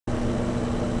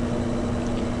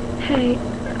Hey,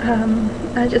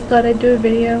 I just thought I'd do a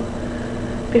video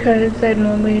because I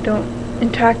normally don't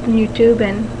interact on YouTube,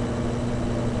 and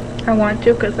I want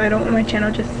to because I don't want my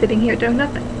channel just sitting here doing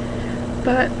nothing.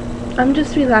 But I'm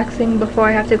just relaxing before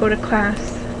I have to go to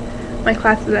class. My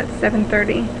class is at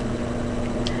 7:30.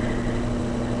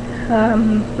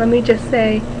 Let me just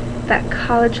say that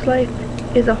college life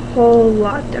is a whole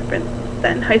lot different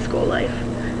than high school life.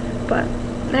 But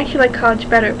I actually like college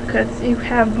better because you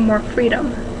have more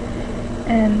freedom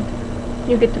and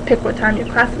you get to pick what time your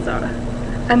classes are.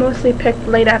 I mostly pick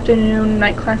late afternoon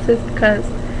night classes because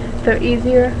they're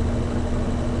easier.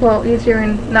 Well, easier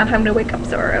in not having to wake up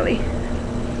so early.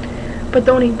 But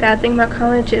the only bad thing about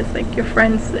college is like your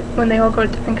friends, when they all go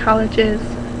to different colleges,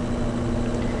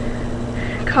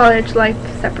 college life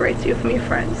separates you from your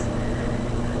friends.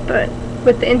 But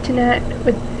with the internet,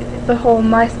 with the whole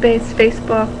MySpace,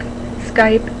 Facebook,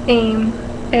 Skype, AIM,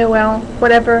 AOL,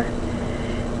 whatever,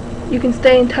 you can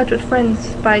stay in touch with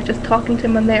friends by just talking to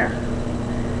them on there.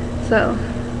 So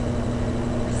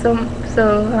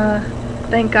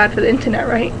thank God for the internet,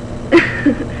 right?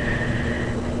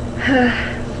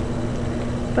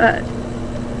 But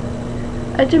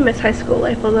I do miss high school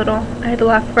life a little. I had a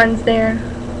lot of friends there.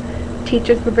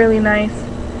 Teachers were really nice.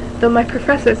 Though my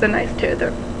professors are nice too.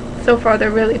 So far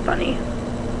they're really funny.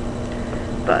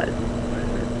 But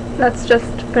that's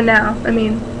just for now. I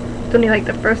mean, it's only like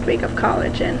the first week of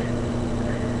college, and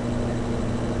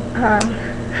I'm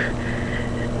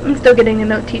still getting to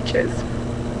know teachers.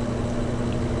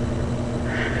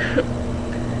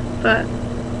 But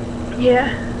yeah.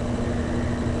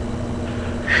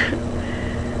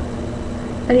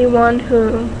 Anyone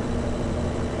who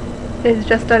is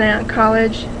just starting out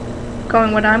college,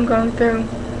 going what I'm going through,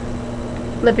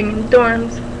 living in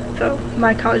dorms, so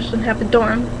my college doesn't have a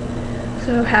dorm,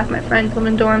 so half my friends live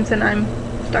in dorms and I'm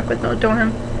stuck with no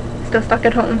dorm, still stuck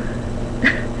at home.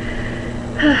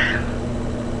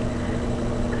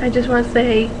 I just want to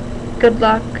say good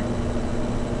luck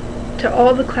to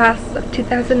all the class of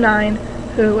 2009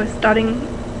 who was starting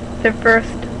their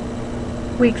first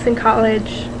weeks in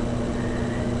college,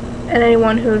 and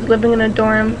anyone who's living in a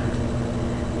dorm.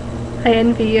 I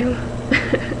envy you.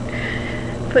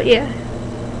 But yeah,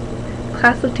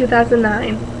 class of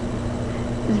 2009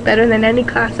 is better than any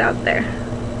class out there,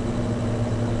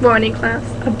 or any class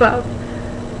above.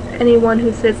 Anyone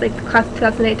who says like the class of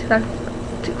 2008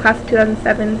 to class of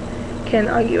 2007 can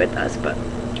argue with us, but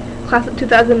class of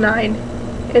 2009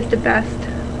 is the best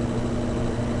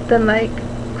than like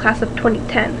class of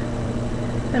 2010.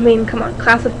 I mean, come on,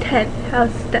 class of 10. How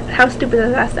stupid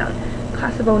does that sound?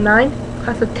 Class of 09,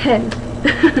 class of 10.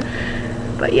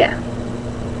 But yeah.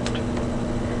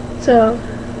 So,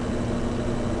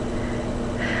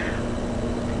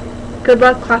 good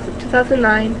luck, class of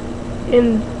 2009,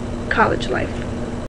 in college life.